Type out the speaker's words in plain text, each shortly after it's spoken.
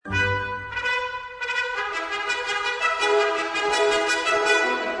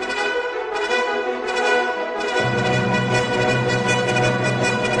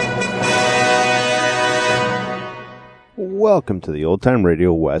Welcome to the Old Time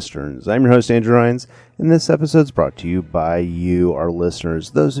Radio Westerns. I'm your host, Andrew Hines, and this episode is brought to you by you, our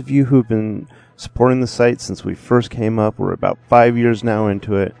listeners. Those of you who've been supporting the site since we first came up. We're about 5 years now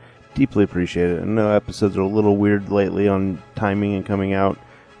into it. Deeply appreciate it. I know episodes are a little weird lately on timing and coming out,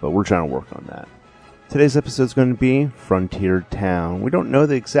 but we're trying to work on that. Today's episode is going to be Frontier Town. We don't know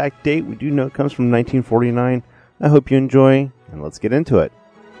the exact date. We do know it comes from 1949. I hope you enjoy, and let's get into it.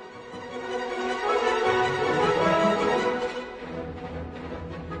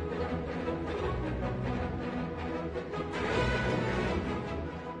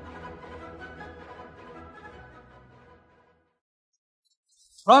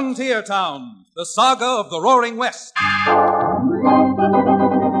 Frontier Town, the saga of the Roaring West.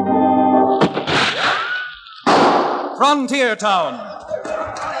 Frontier Town.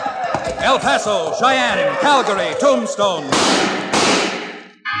 El Paso, Cheyenne, Calgary, Tombstone.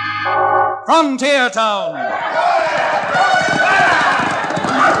 Frontier Town.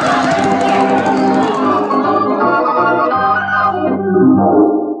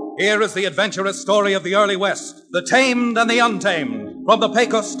 Here is the adventurous story of the early West, the tamed and the untamed. From the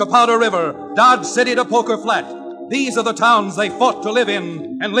Pecos to Powder River, Dodge City to Poker Flat, these are the towns they fought to live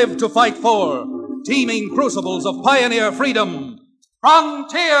in and lived to fight for. Teeming crucibles of pioneer freedom.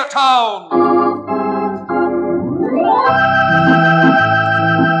 Frontier Town!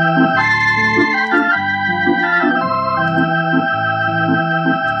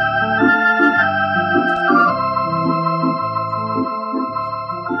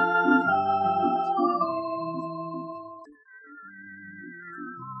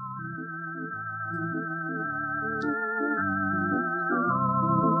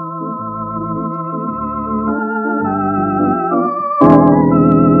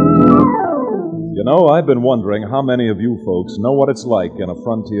 You know, I've been wondering how many of you folks know what it's like in a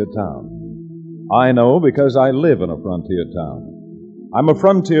frontier town. I know because I live in a frontier town. I'm a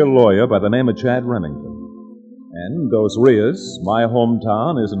frontier lawyer by the name of Chad Remington. And Dos Rios, my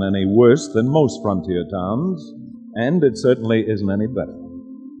hometown, isn't any worse than most frontier towns, and it certainly isn't any better.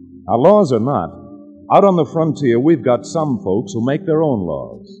 Our laws are not. Out on the frontier, we've got some folks who make their own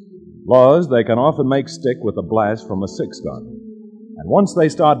laws. Laws they can often make stick with a blast from a six-gun. And once they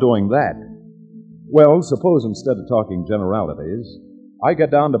start doing that, well, suppose instead of talking generalities, I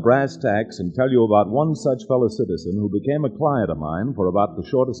get down to brass tacks and tell you about one such fellow citizen who became a client of mine for about the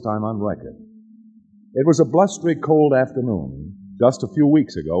shortest time on record. It was a blustery cold afternoon, just a few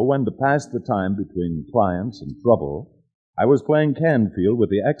weeks ago, when to pass the time between clients and trouble, I was playing Canfield with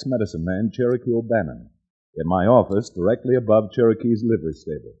the ex-medicine man Cherokee O'Bannon in my office directly above Cherokee's livery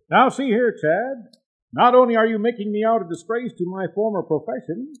stable. Now see here, Chad. Not only are you making me out a disgrace to my former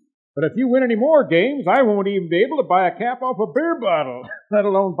profession, but if you win any more games, I won't even be able to buy a cap off a beer bottle, let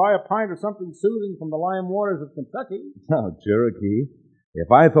alone buy a pint of something soothing from the lime waters of Kentucky. Now, Cherokee, if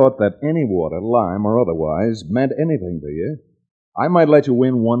I thought that any water, lime or otherwise, meant anything to you, I might let you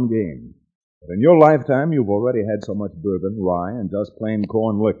win one game. But in your lifetime, you've already had so much bourbon, rye, and just plain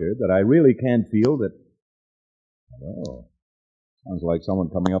corn liquor that I really can't feel that... Oh, sounds like someone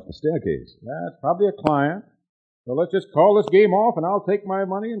coming up the staircase. That's probably a client. So let's just call this game off, and I'll take my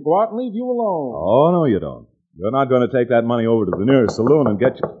money and go out and leave you alone. Oh, no, you don't. You're not going to take that money over to the nearest saloon and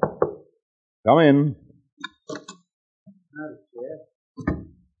get you... Come in. Howdy, Chad.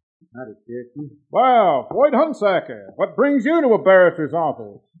 Howdy, Cherokee. Well, Floyd Hunsaker, what brings you to a barrister's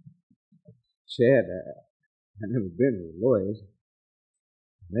office? Chad, I've never been with lawyers.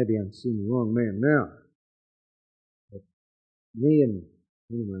 Maybe I'm seeing the wrong man now. But me and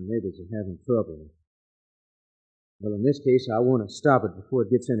one of my neighbors are having trouble. Well, in this case, I want to stop it before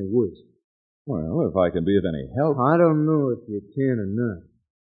it gets any worse. Well, if I can be of any help... I don't know if you can or not.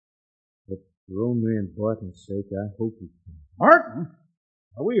 But for old man Barton's sake, I hope you can. Barton?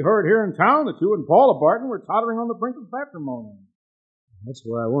 Well, we heard here in town that you and Paula Barton were tottering on the brink of matrimony. That's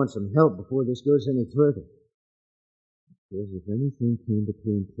why I want some help before this goes any further. Because if anything came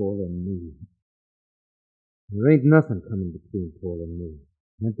between Paula and me, there ain't nothing coming between Paula and me.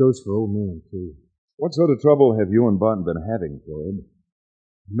 That goes for old man, too. What sort of trouble have you and Barton been having, Floyd?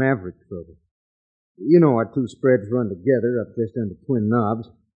 Maverick trouble. You know our two spreads run together up just under Twin Knobs.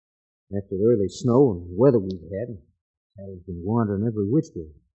 After the early snow and weather we've had, cattle's been wandering every which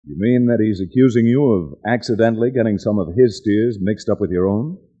way. You mean that he's accusing you of accidentally getting some of his steers mixed up with your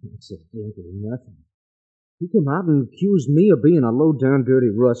own? Accidentally nothing. He come out and accused me of being a low-down,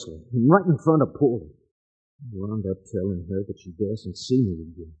 dirty rustler, and right in front of Paula. I wound up telling her that she dasn't see me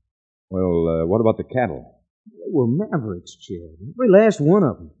again. Well, what about the cattle? They were Mavericks, Chad. Every last one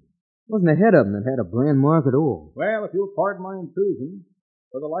of them. Wasn't a head of them that had a brand mark at all. Well, if you'll pardon my intrusion,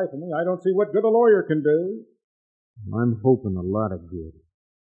 for the life of me, I don't see what good a lawyer can do. I'm hoping a lot of good.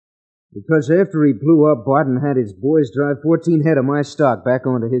 Because after he blew up, Barton had his boys drive 14 head of my stock back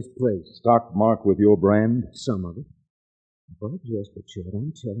onto his place. Stock marked with your brand? Some of it. But, Jasper, Chad,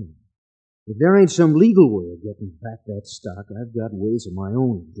 I'm telling you, if there ain't some legal way of getting back that stock, I've got ways of my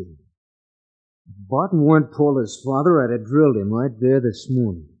own to do it. If Barton weren't Paula's father, I'd have drilled him right there this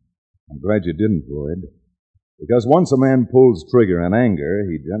morning. I'm glad you didn't, Floyd. Because once a man pulls trigger in anger,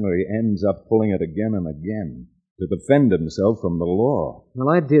 he generally ends up pulling it again and again to defend himself from the law. Well,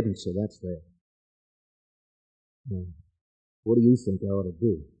 I didn't, so that's that. Now, what do you think I ought to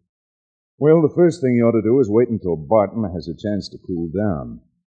do? Well, the first thing you ought to do is wait until Barton has a chance to cool down.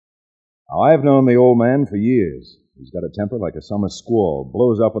 Now, I've known the old man for years. He's got a temper like a summer squall,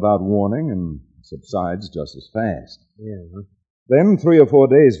 blows up without warning, and subsides just as fast. Yeah, huh? Then, 3 or 4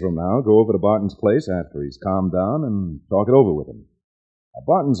 days from now, go over to Barton's place after he's calmed down and talk it over with him. Now,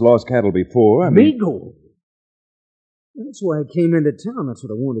 Barton's lost cattle before, and Me go? That's why I came into town. That's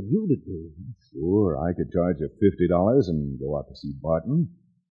what I wanted you to do. Sure, I could charge you $50 and go out to see Barton.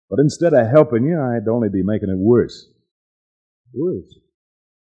 But instead of helping you, I'd only be making it worse. Worse?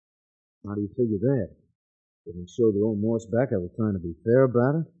 How do you figure that? Didn't show the old Morse back I was trying to be fair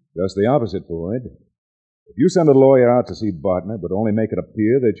about it? Just the opposite, Floyd. If you send a lawyer out to see Barton, it would only make it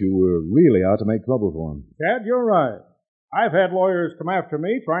appear that you were really out to make trouble for him. Chad, you're right. I've had lawyers come after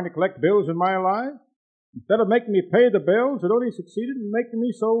me trying to collect bills in my line. Instead of making me pay the bills, it only succeeded in making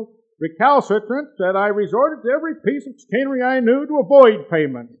me so recalcitrant that I resorted to every piece of chicanery I knew to avoid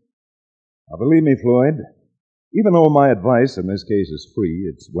payment. Now, believe me, Floyd, even though my advice in this case is free,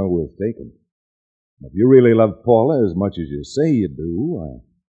 it's well worth taking. If you really love Paula as much as you say you do,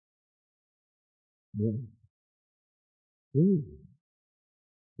 Yeah.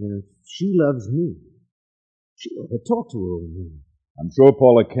 And if she loves me, she ought to talk to her old man. I'm sure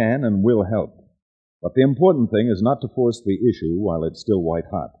Paula can and will help. But the important thing is not to force the issue while it's still white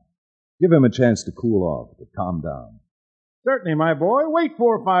hot. Give him a chance to cool off, to calm down. Certainly, my boy. Wait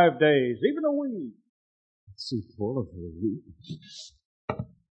 4 or 5 days, even a week. Let's see Paula for a week.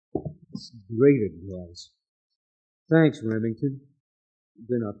 It's great advice. Thanks, Remington. You've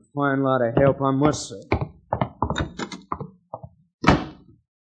been a fine lot of help, I must say.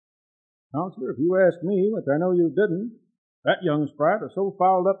 Counselor, if you ask me, which I know you didn't, that young sprite is so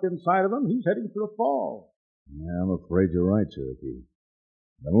fouled up inside of him, he's heading for a fall. Yeah, I'm afraid you're right, Cherokee.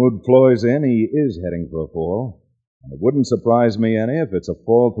 The mood Floyd's in, he is heading for a fall. And it wouldn't surprise me any if it's a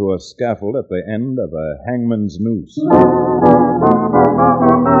fall through a scaffold at the end of a hangman's noose.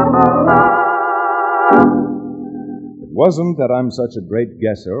 It wasn't that I'm such a great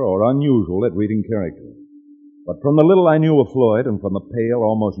guesser or unusual at reading character. But from the little I knew of Floyd and from the pale,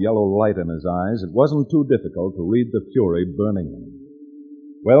 almost yellow light in his eyes, it wasn't too difficult to read the fury burning him.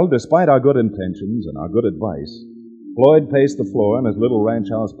 Well, despite our good intentions and our good advice, Floyd paced the floor in his little ranch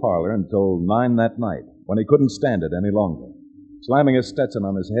house parlor until 9 that night, when he couldn't stand it any longer. Slamming his Stetson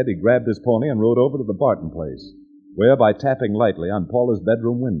on his head, he grabbed his pony and rode over to the Barton place, where, by tapping lightly on Paula's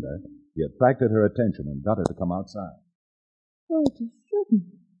bedroom window, he attracted her attention and got her to come outside. Oh, you shouldn't.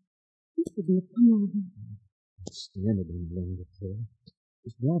 You shouldn't have come over. I can't stand it any longer, Paula.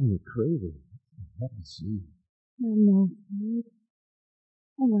 It's driving me crazy. I have to see you. I know, Fred.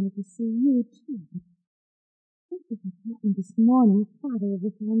 I wanted to see you, too. What happened this morning? Father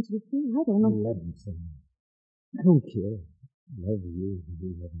ever finds you here? I don't know. I love him so much. I don't care. I love you and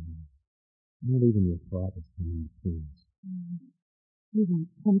you love me. Not even your father's coming between us. You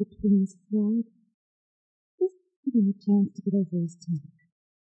won't come between us, Fred. Just give him a chance to get over his temper.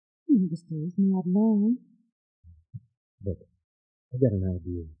 He never stays mad long. Look, I've got an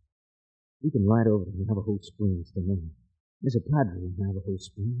idea. We can ride over to Navajo Springs tonight. There's a padre in Navajo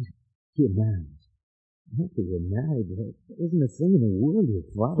Springs. He admires. After we're married, there isn't a thing in the world your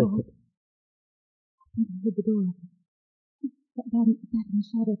father could... I think I heard the door open. Back in the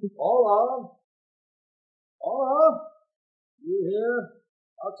shadow. Paula? Paula? You here?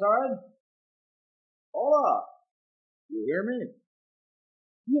 Outside? Paula? You hear me?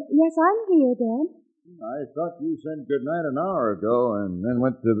 Yes, I'm here, Dad. I thought you said good night an hour ago and then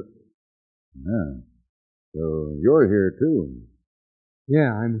went to the... Yeah. So you're here, too.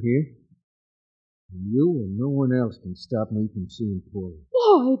 Yeah, I'm here. And you and no one else can stop me from seeing Paula.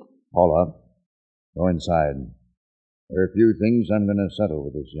 Lloyd! Paula, go inside. There are a few things I'm going to settle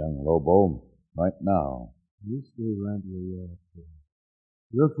with this young Lobo right now. You stay right where you are, Paula.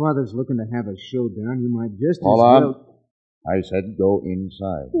 Your father's looking to have a showdown. You might just Hold as on. well... I said go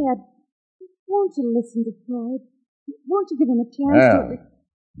inside. Dad, won't you listen to Floyd? Won't you give him a chance to...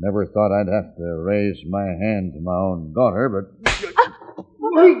 Never thought I'd have to raise my hand to my own daughter, but...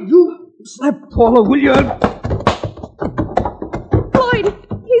 Wait, you slap Paula, will you?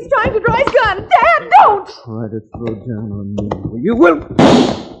 trying to draw his gun. Dad, don't! Try to throw down on me. You will.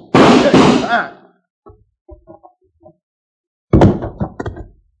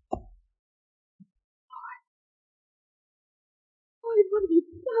 Floyd, what have you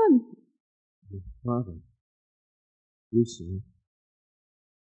done? Your father. You see.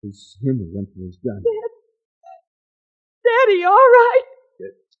 It's him who went for his gun. Daddy, all right?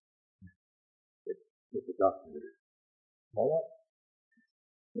 Get the doctor. Paula?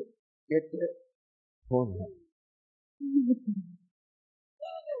 Get there. Paula.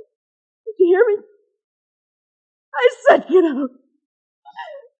 Did you hear me? I said get out.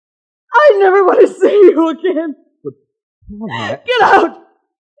 I never want to see you again. Paula. Get out!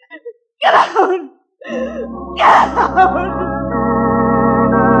 Get out! Get out!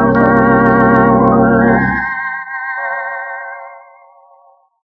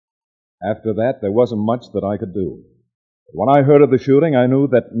 After that, there wasn't much that I could do. But when I heard of the shooting, I knew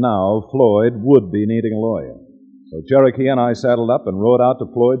that now Floyd would be needing a lawyer. So Cherokee and I saddled up and rode out to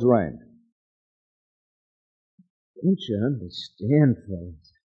Floyd's ranch. Don't you understand,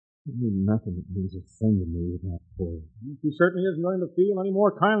 fellas? It means nothing. It means a thing to me without Paul. He certainly isn't going to feel any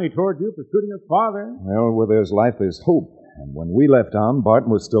more kindly toward you for shooting his father. Well, where there's life, there's hope. And when we left town, Barton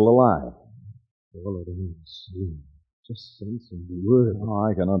was still alive. All it is, just send some word. Oh,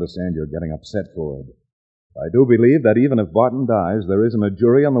 I can understand you're getting upset, Floyd. I do believe that even if Barton dies, there isn't a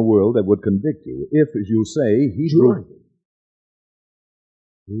jury in the world that would convict you if, as you say, he Jury?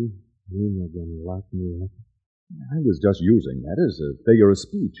 You're not going to lock me up. I was just using that as a figure of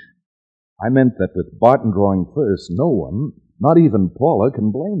speech. I meant that with Barton drawing first, no one, not even Paula,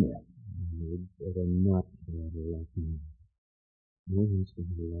 can blame you. You'd better not try to lock me up. No one's going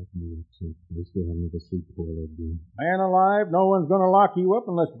to lock me up since I'll never see Paula again. Man alive, no one's going to lock you up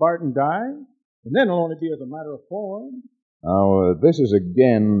unless Barton dies. And then it'll only be as a matter of form. Now, this is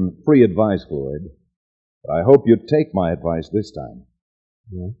again free advice, Floyd. But I hope you take my advice this time.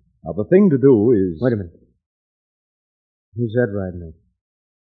 Yeah? Now, the thing to do is... Wait a minute. Who's that riding up?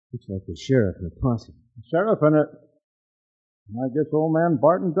 Looks like the sheriff and the posse. The sheriff and it. I guess old man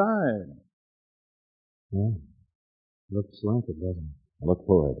Barton died. Yeah. Looks like it, doesn't it? Look,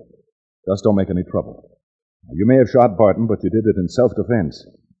 Floyd, just don't make any trouble. Now, you may have shot Barton, but you did it in self-defense.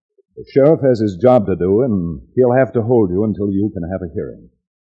 The sheriff has his job to do, and he'll have to hold you until you can have a hearing.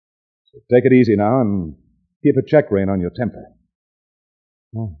 So take it easy now and keep a check rein on your temper.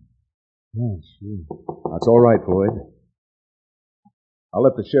 Oh. Yeah, sure. That's all right, Floyd. I'll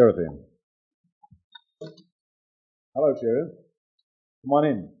let the sheriff in. Hello, Sheriff. Come on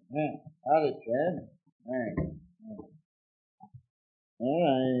in. Yeah, howdy, Chad. Thanks. Well,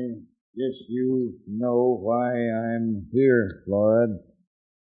 I guess you know why I'm here, Floyd.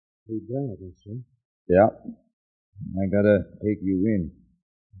 He died, sir. Yeah. I gotta take you in.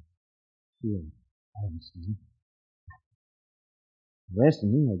 Sure. I understand.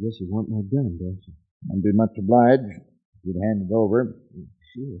 Arresting me, I guess you want my gun, don't you? I'd be much obliged if you'd hand it over.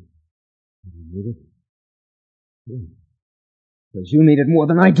 Sure. You need it? Sure. Because you need it more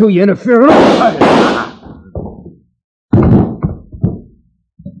than I do, you interferer.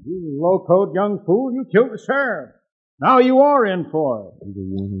 You low-code young fool, you killed the sheriff. Now you are in for it. Either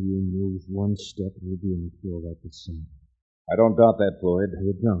one of you moves one step and you'll be in the floor like the sun. I don't doubt that, Floyd.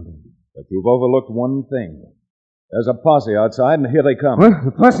 You don't. But you've overlooked one thing. There's a posse outside, and here they come. What?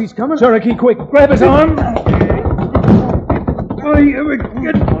 The posse's coming? Cherokee, quick, grab his arm. If I ever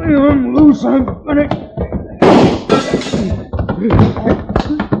get my arm loose, I'm gonna...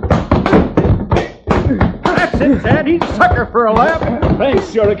 That's it, Dad. He's a sucker for a laugh.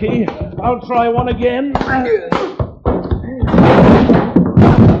 Thanks, Cherokee. I'll try one again.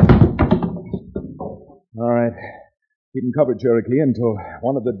 All right. Keep him covered, Cherokee, until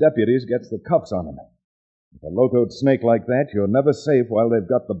one of the deputies gets the cuffs on him. With a locoed snake like that, you're never safe while they've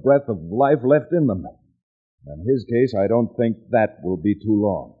got the breath of life left in them. In his case, I don't think that will be too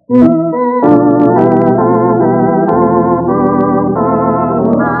long.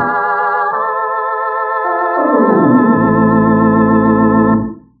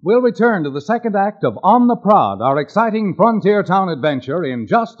 We'll return to the second act of On the Prod, our exciting frontier town adventure, in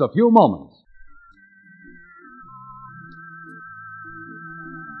just a few moments.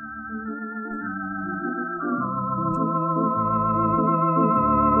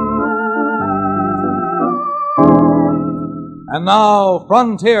 And now,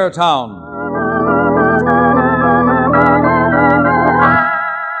 Frontier Town.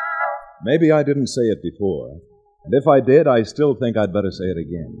 Maybe I didn't say it before, and if I did, I still think I'd better say it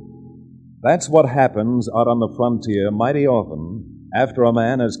again. That's what happens out on the frontier mighty often after a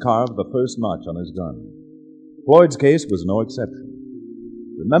man has carved the first notch on his gun. Floyd's case was no exception.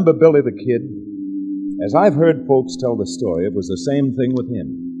 Remember Billy the Kid? As I've heard folks tell the story, it was the same thing with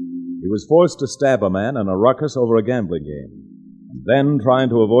him. He was forced to stab a man in a ruckus over a gambling game. And then, trying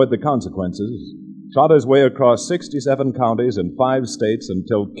to avoid the consequences, shot his way across 67 counties in 5 states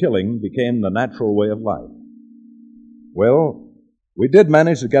until killing became the natural way of life. Well, we did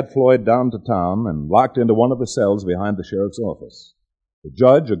manage to get Floyd down to town and locked into one of the cells behind the sheriff's office. The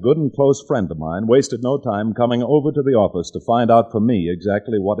judge, a good and close friend of mine, wasted no time coming over to the office to find out for me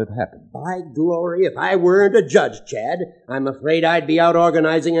exactly what had happened. By glory, if I weren't a judge, Chad, I'm afraid I'd be out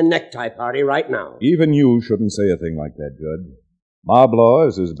organizing a necktie party right now. Even you shouldn't say a thing like that, Judge. Mob law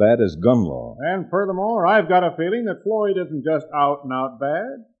is as bad as gun law. And furthermore, I've got a feeling that Floyd isn't just out and out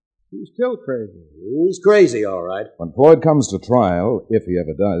bad. He's still crazy. He's crazy, all right. When Floyd comes to trial, if he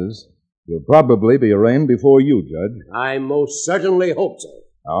ever does, he'll probably be arraigned before you, Judge. I most certainly hope so.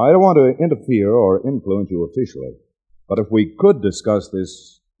 Now, I don't want to interfere or influence you officially, but if we could discuss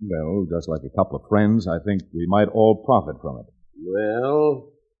this, well, just like a couple of friends, I think we might all profit from it. Well,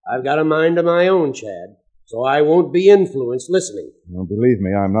 I've got a mind of my own, Chad, so I won't be influenced listening. Well, believe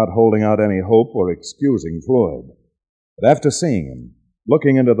me, I'm not holding out any hope or excusing Floyd. But after seeing him,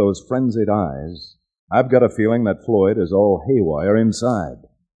 looking into those frenzied eyes, I've got a feeling that Floyd is all haywire inside.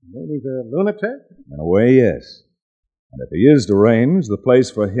 Maybe he's a lunatic? In a way, yes. And if he is deranged, the place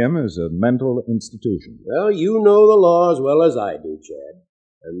for him is a mental institution. Well, you know the law as well as I do, Chad,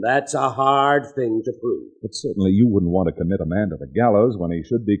 and that's a hard thing to prove. But certainly you wouldn't want to commit a man to the gallows when he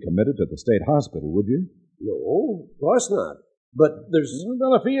should be committed to the state hospital, would you? No, of course not. But there's...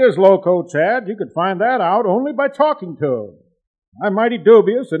 Well, if he is loco, Chad, you could find that out only by talking to him. I'm mighty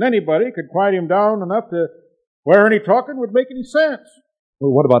dubious that anybody could quiet him down enough to where any talking would make any sense.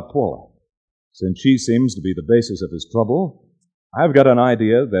 Well, what about Paula? Since she seems to be the basis of his trouble, I've got an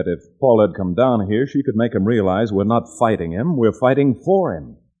idea that if Paul had come down here, she could make him realize we're not fighting him, we're fighting for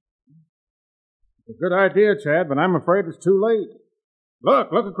him. It's a good idea, Chad, but I'm afraid it's too late.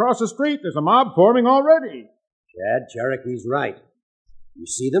 Look across the street. There's a mob forming already. Chad, Cherokee's right. You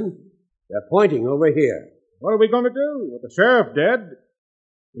see them? They're pointing over here. What are we going to do? With the sheriff dead,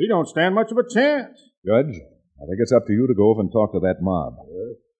 we don't stand much of a chance. Judge, I think it's up to you to go over and talk to that mob.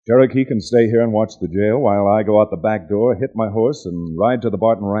 Cherokee can stay here and watch the jail while I go out the back door, hit my horse, and ride to the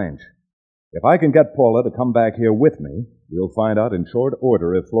Barton Ranch. If I can get Paula to come back here with me, we'll find out in short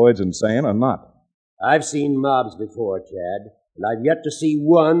order if Floyd's insane or not. I've seen mobs before, Chad, and I've yet to see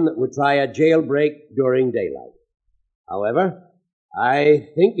one that would try a jailbreak during daylight. However, I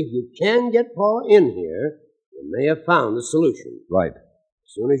think if you can get Paula in here, you may have found the solution. Right.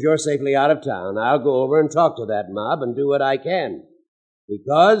 As soon as you're safely out of town, I'll go over and talk to that mob and do what I can.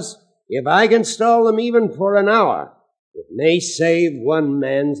 Because if I can stall them even for an hour, it may save one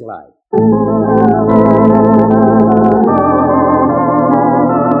man's life.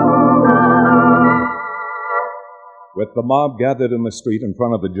 With the mob gathered in the street in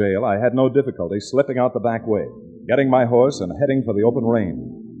front of the jail, I had no difficulty slipping out the back way, getting my horse and heading for the open range.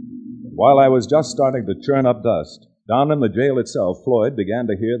 While I was just starting to churn up dust, down in the jail itself, Floyd began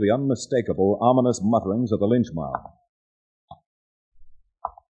to hear the unmistakable, ominous mutterings of the lynch mob.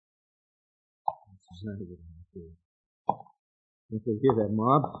 If they hear that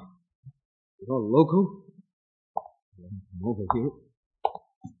mob, they're all loco. Come over here.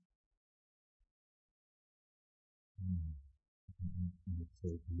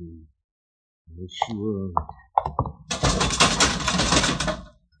 They sure are.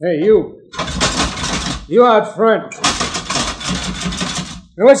 Hey, you. You out front.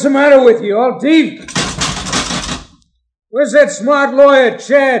 Now, what's the matter with you? All deep? Where's that smart lawyer,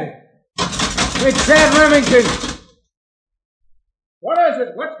 Chad? Hey, Chad Remington. What is it?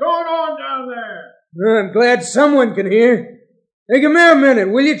 What's going on down there? I'm glad someone can hear. Hey, come here a minute,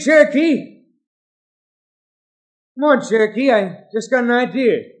 will you, Cherokee? Come on, Cherokee, I just got an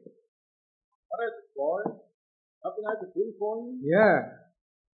idea. What is it, boy? Something I could do for you? Yeah.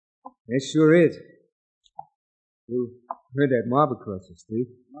 It sure is. You heard that mob across the street.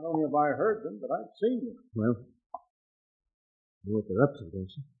 Not only have I heard them, but I've seen them. Well, you know what they're up to, don't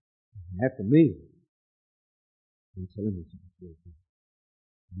you? After me. I'm telling you something.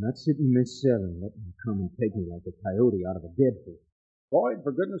 I'm not sitting in this cell and letting them come and take me like a coyote out of a dead fish. Boyd,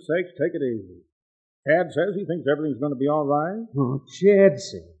 for goodness sakes, take it easy. Chad says he thinks everything's going to be all right. Oh, Chad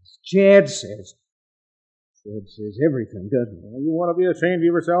says. Chad says everything, doesn't he? Well, you want to be ashamed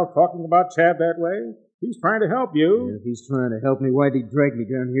of yourself talking about Chad that way? He's trying to help you. Yeah, if he's trying to help me, why'd he drag me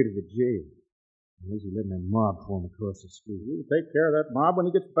down here to the jail? Why's he letting that mob form across the street? You'll take care of that mob when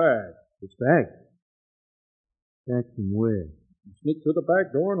he gets back. Gets back? Back from where? He sneaked through the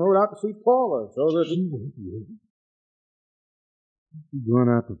back door and rode out to see Paula, so that... She won't be able. You going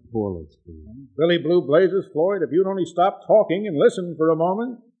out to Paula's thing? Billy Blue Blazes, Floyd, if you'd only stop talking and listen for a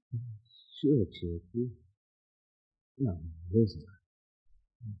moment. Sure, Cherokee. No, listen.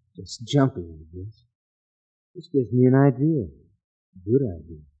 Just jumping, I guess. This gives me an idea. A good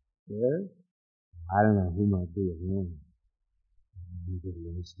idea. Yeah? I don't know who might be alone. Nobody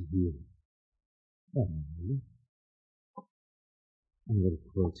wants to hear it. I'm a little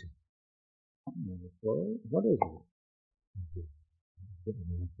closer. What is it?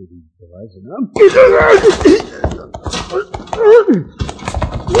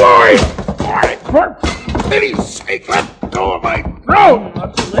 Floyd! For pity's sake, let go of my throat! I'm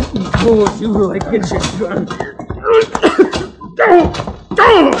not letting go of you till I get your gun.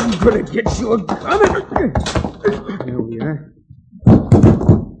 I'm gonna get you a gun. There we are.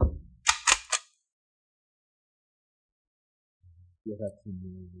 Get up from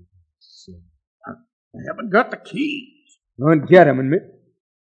there. I haven't got the keys. Go and get him, and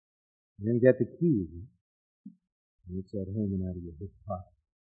then get the keys. What's that hanging out of your hip pocket?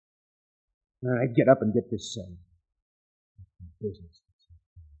 All right, get up and get this settled. Business.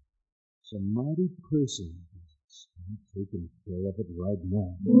 It's a mighty personal business. I'm taking care of it right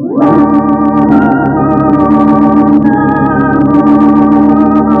now.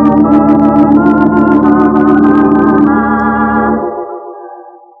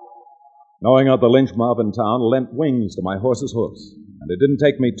 Knowing of the lynch mob in town lent wings to my horse's hoofs, and it didn't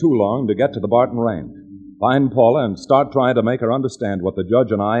take me too long to get to the Barton Range, find Paula, and start trying to make her understand what the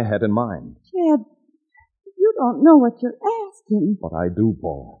judge and I had in mind. Chad, you don't know what you're asking. What I do,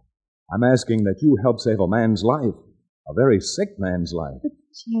 Paula. I'm asking that you help save a man's life, a very sick man's life. But,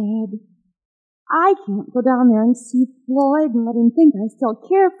 Chad, I can't go down there and see Floyd and let him think I still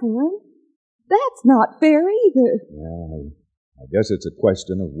care for him. That's not fair either. Yeah, I guess it's a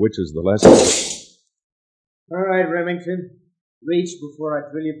question of which is the less... All right, Remington. Reach before I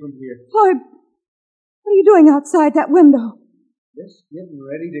drill you from here. Floyd, what are you doing outside that window? Just getting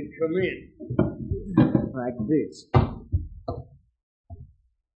ready to come in. Like this.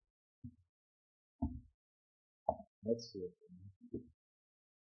 That's it.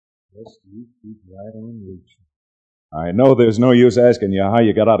 Just you keep right on reaching. I know there's no use asking you how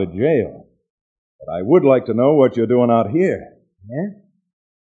you got out of jail, but I would like to know what you're doing out here. Yeah?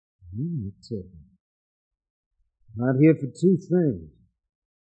 That's it. I'm out here for two things.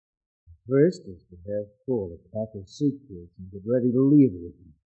 First is to have Paula pack her suitcase and get ready to leave with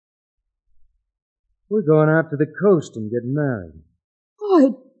me. We're going out to the coast and get married.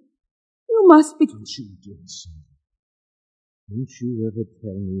 Floyd, you must be... Don't you dare say that. Don't you ever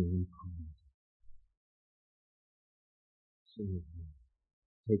tell me I'm crazy. So,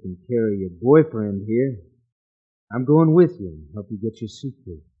 taking care of your boyfriend here, I'm going with you and help you get your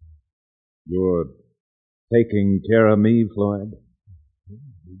suitcase. You're taking care of me, Floyd?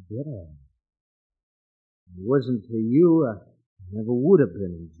 You bet I am. If it wasn't for you, I never would have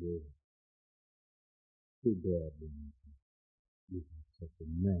been in jail. Too bad, man. You've such a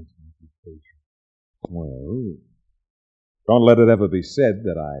nice reputation. Well, don't let it ever be said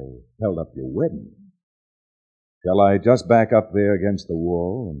that I held up your wedding. Shall I just back up there against the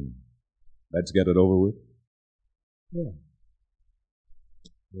wall and let's get it over with? Yeah.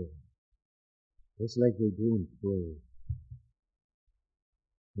 Just like they do in plays.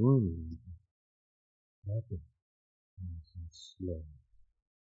 Go on, man. Back it. Nice and slow.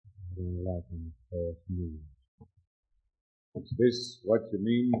 I don't like any fast moves. Is this what you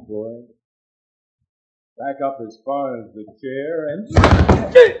mean, Floyd? Back up as far as the chair and...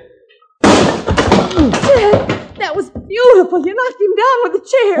 Chad, that was beautiful. You knocked him down with the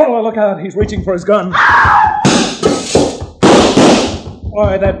chair. Oh, look out. He's reaching for his gun.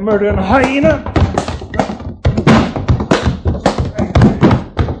 Why, that murdering hyena.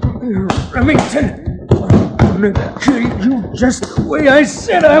 Remington, I'm gonna kill you just the way I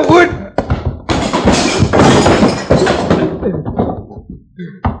said I would.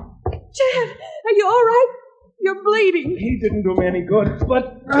 Chad, are you all right? You're bleeding. He didn't do me any good,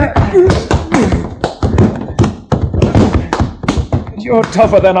 but you're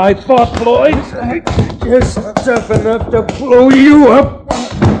tougher than I thought, Floyd. Just tough enough to blow you up.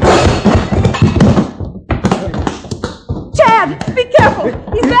 Chad, be careful.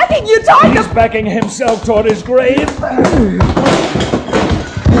 He's backing you toward He's backing himself toward his grave.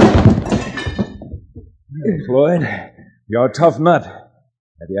 Floyd, you're a tough nut.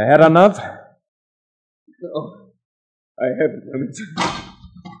 Have you had enough? No, I haven't, Remington. I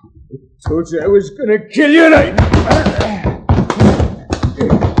told you I was gonna kill you, and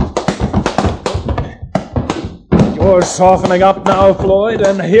You're softening up now, Floyd,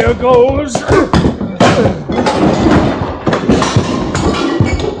 and here goes.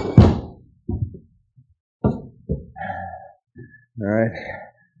 All right.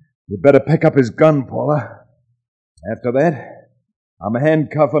 You better pick up his gun, Paula. After that, I'm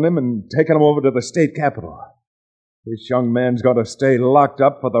handcuffing him and taking him over to the state capitol. This young man's got to stay locked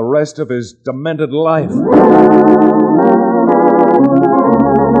up for the rest of his demented life.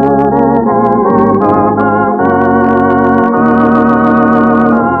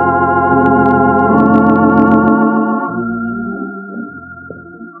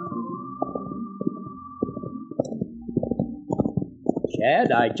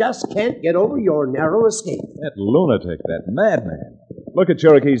 Chad, I just can't get over your narrow escape. That lunatic, that madman. Look at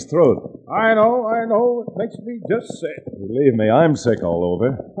Cherokee's throat. I know. It makes me just sick. Believe me, I'm sick all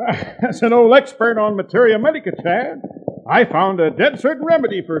over. As an old expert on materia medica, Chad, I found a dead certain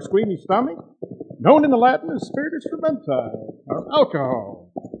remedy for a squeamy stomach, known in the Latin as spiritus fermenti, or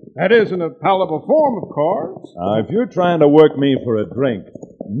alcohol. That isn't a palatable form, of course. If you're trying to work me for a drink,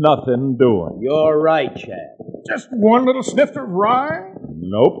 nothing doing. You're right, Chad. Just one little snifter of rye?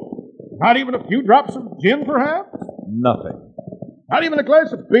 Nope. Not even a few drops of gin, perhaps? Nothing. Not even a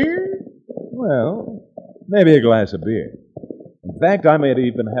glass of beer? Well, maybe a glass of beer. In fact, I may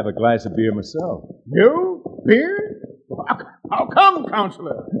even have a glass of beer myself. You? Beer? How come,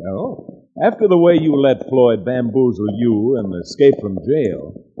 Counselor? Well, after the way you let Floyd bamboozle you and escape from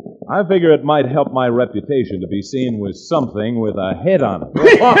jail, I figure it might help my reputation to be seen with something with a head on it.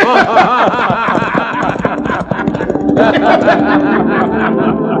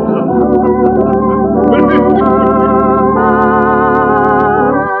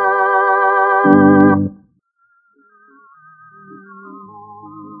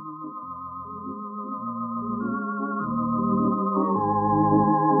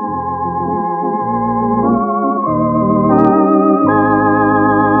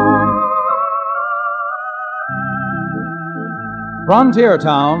 Frontier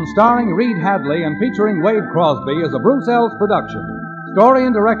Town, starring Reed Hadley and featuring Wade Crosby, is a Bruce Ells production. Story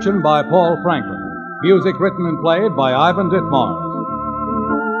and direction by Paul Franklin. Music written and played by Ivan Ditmars.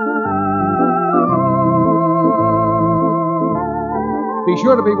 Be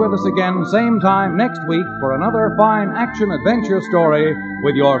sure to be with us again same time next week for another fine action-adventure story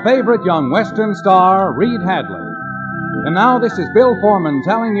with your favorite young Western star, Reed Hadley. And now this is Bill Foreman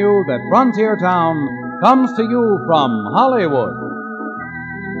telling you that Frontier Town comes to you from Hollywood.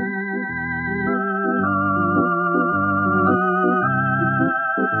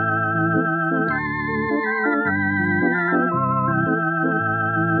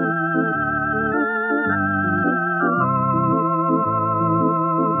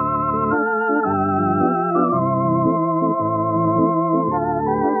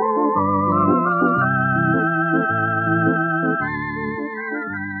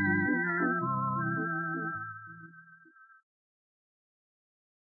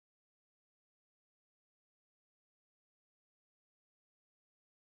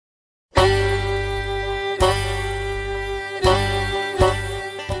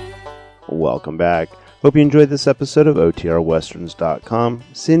 Welcome back. Hope you enjoyed this episode of OTRWesterns.com.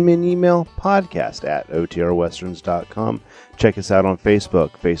 Send me an email, podcast@OTRWesterns.com. Check us out on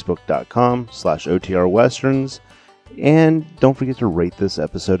Facebook, Facebook.com/OTRWesterns. And don't forget to rate this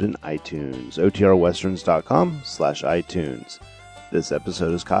episode in iTunes, OTRWesterns.com/iTunes. This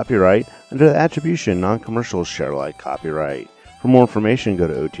episode is copyright under the Attribution Non-Commercial Share Alike copyright. For more information, go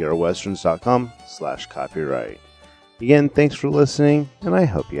to OTRWesterns.com/copyright. Again, thanks for listening, and I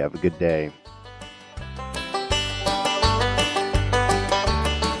hope you have a good day.